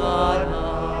masagana,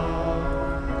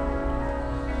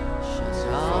 siya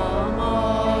sa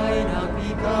ama'y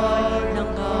nagbigay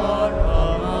ng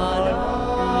karangalan.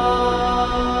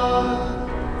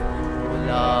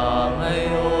 Mula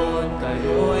ngayon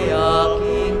kayo'y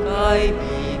aking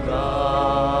kaibigan,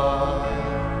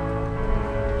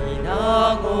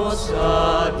 hinango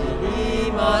sa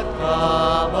dilim at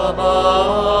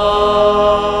kababawan.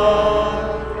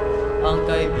 Ang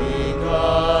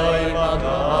kaibigay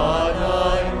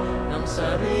mag-aalay ng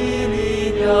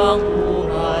sarili niyang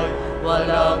buhay,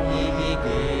 walang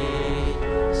hihigit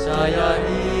sa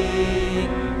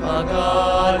yaring pag-aalay.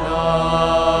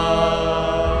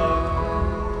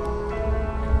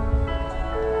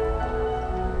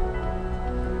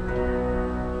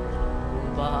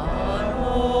 Kung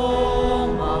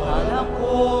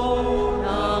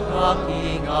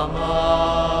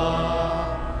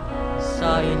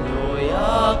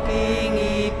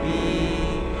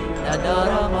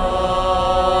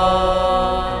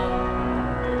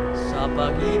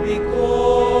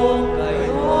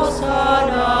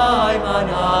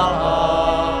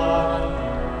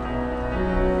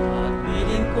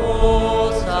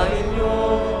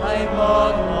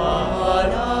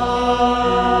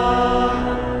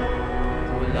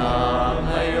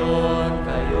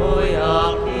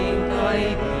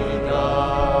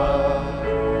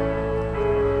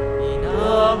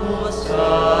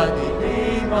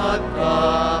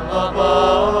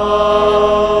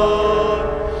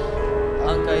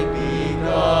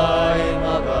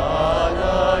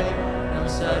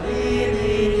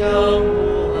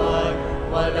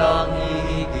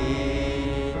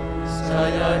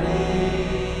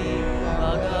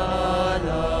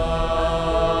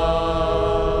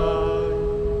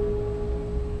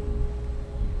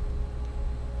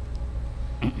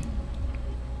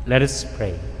Let us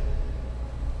pray.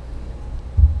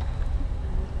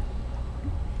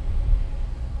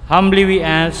 Humbly we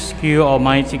ask you,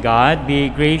 Almighty God, be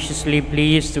graciously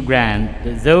pleased to grant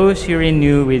that those you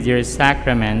renew with your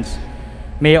sacraments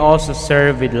may also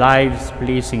serve with lives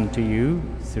pleasing to you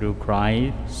through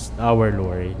Christ our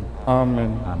Lord.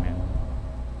 Amen. Amen.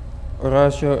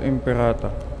 Oratio Imperata.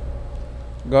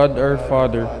 God our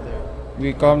Father,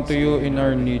 we come to you in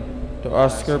our need to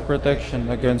ask your protection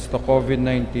against the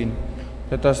COVID-19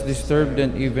 that has disturbed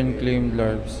and even claimed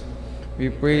lives. We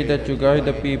pray that you guide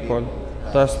the people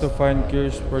thus to find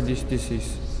cures for this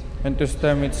disease and to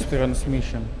stem its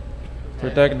transmission.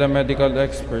 Protect the medical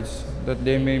experts that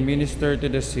they may minister to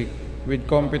the sick with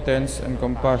competence and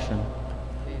compassion.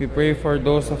 We pray for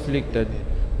those afflicted.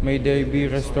 May they be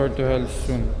restored to health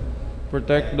soon.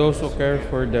 Protect those who care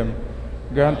for them.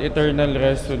 Grant eternal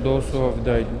rest to those who have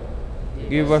died.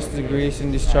 Give us the grace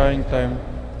in this trying time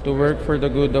to work for the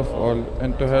good of all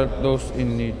and to help those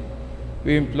in need.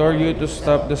 We implore you to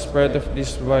stop the spread of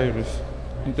this virus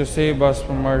and to save us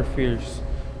from our fears.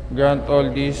 Grant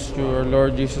all this through our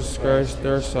Lord Jesus Christ,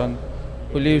 your Son,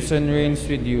 who lives and reigns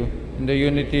with you in the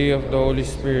unity of the Holy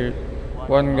Spirit,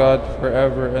 one God,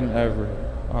 forever and ever.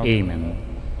 Amen.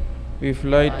 We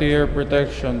fly to your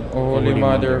protection, O Holy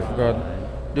Mother of God.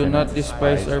 Do not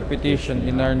despise our petition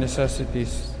in our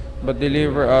necessities, but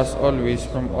deliver us always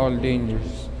from all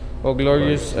dangers. O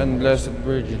glorious and blessed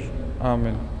Virgin.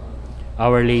 Amen.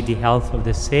 Our Lady, health of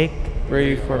the sick,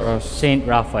 Pray for us. Saint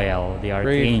Raphael, the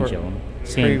Archangel,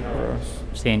 Pray for us.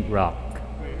 Saint Roch,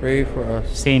 Pray for us.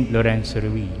 Saint Lorenzo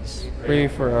Ruiz, Pray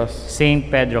for us.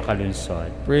 Saint Pedro Calungsod,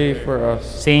 Pray for us.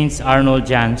 Saints Arnold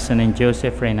Janssen and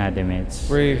Joseph Reinademetz,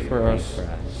 Pray for us. for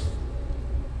us.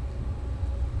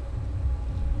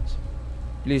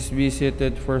 Please be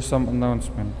seated for some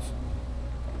announcements.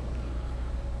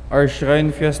 Our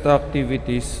Shrine Fiesta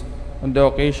activities on the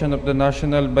occasion of the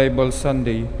National Bible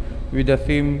Sunday with the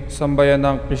theme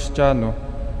Sambayanang Kristiyano,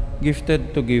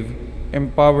 Gifted to Give,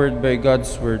 Empowered by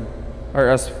God's Word, are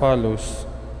as follows.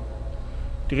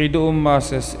 Triduum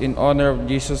Masses in honor of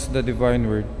Jesus the Divine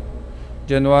Word.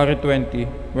 January 20,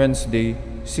 Wednesday,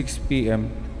 6 p.m.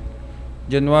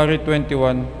 January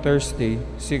 21, Thursday,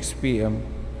 6 p.m.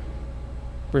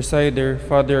 Presider,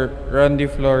 Father Randy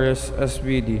Flores,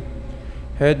 SVD.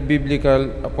 Head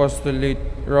Biblical Apostolate,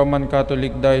 Roman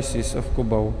Catholic Diocese of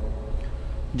Cubao.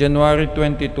 January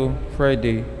 22,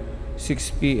 Friday,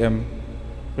 6 p.m.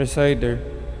 Presider,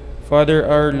 Father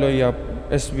R. Loyap,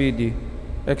 SVD.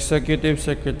 Executive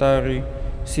Secretary,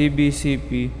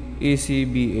 CBCP,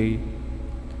 ECBA.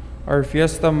 Our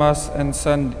Fiesta Mass and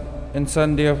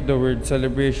Sunday of the Word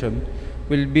celebration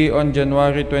will be on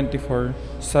January 24,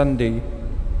 Sunday,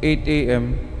 8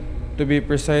 a.m., to be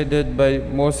presided by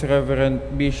Most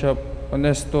Reverend Bishop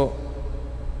Honesto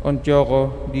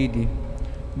Ontioco Didi,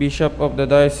 Bishop of the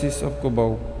Diocese of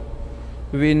Cubao.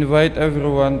 We invite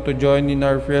everyone to join in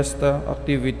our Fiesta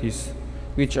activities,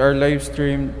 which are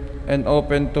live-streamed and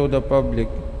open to the public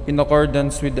in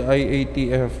accordance with the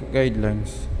IATF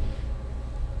guidelines.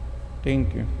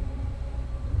 Thank you.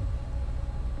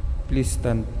 Please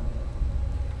stand.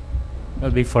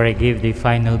 Well, before I give the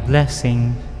final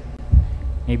blessing,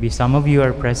 maybe some of you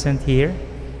are present here,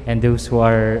 and those who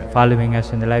are following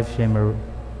us in the live stream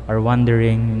are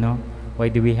wondering, why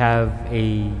do we have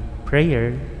a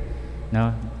prayer,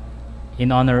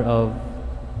 in honor of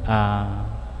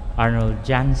Arnold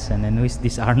Janssen? And who is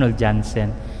this Arnold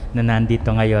Janssen na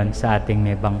nandito ngayon sa ating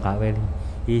may bangka? Well,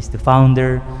 he is the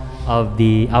founder of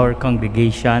our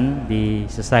congregation, the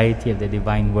Society of the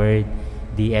Divine Word,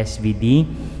 the SVD,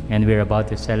 and we're about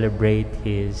to celebrate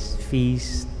his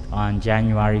feast on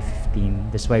January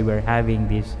 15. That's why we're having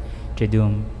this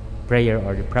Triduum prayer,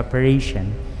 or the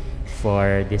preparation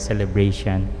for the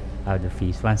celebration of the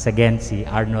feast. Once again, si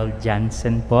Arnold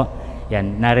Janssen po.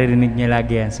 Yan, naririnig niyo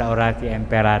lagi yan sa Oratio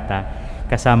Imperata,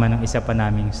 kasama ng isa pa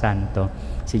naming santo,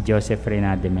 si Joseph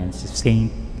Reinademetz,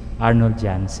 Saint Arnold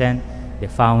Janssen, the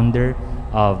founder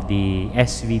of the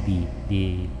SVD,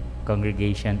 the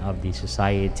Congregation of the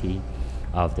Society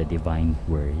of the Divine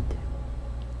Word.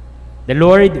 The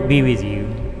Lord be with you.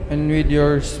 And with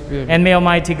your spirit. And may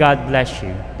Almighty God bless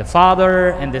you, the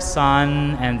Father, and the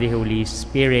Son, and the Holy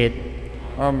Spirit.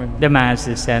 Amen. The Mass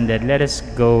is ended. Let us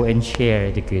go and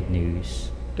share the good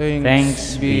news.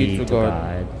 Thanks be to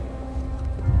God.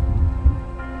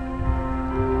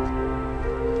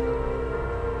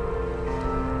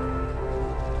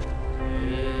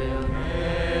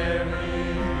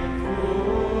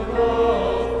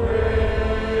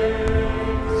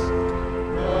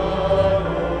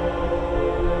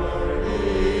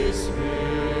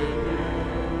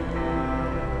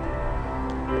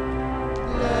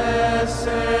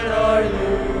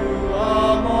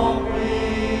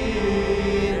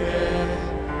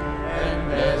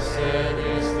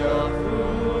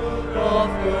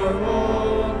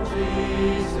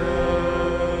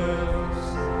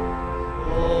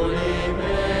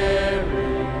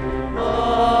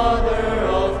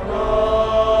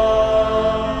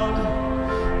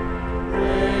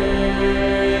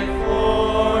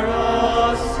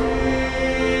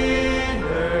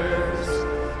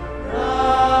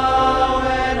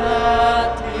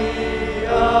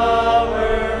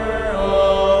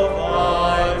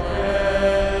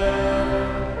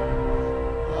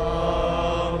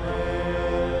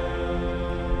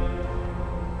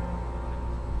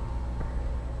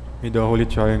 the Holy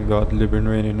Triune God live and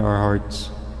reign in our hearts.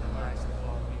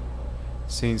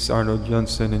 Saints Arnold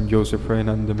Johnson and Joseph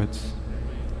Reinandemetz.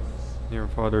 In your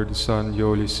Father, the Son, the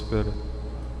Holy Spirit.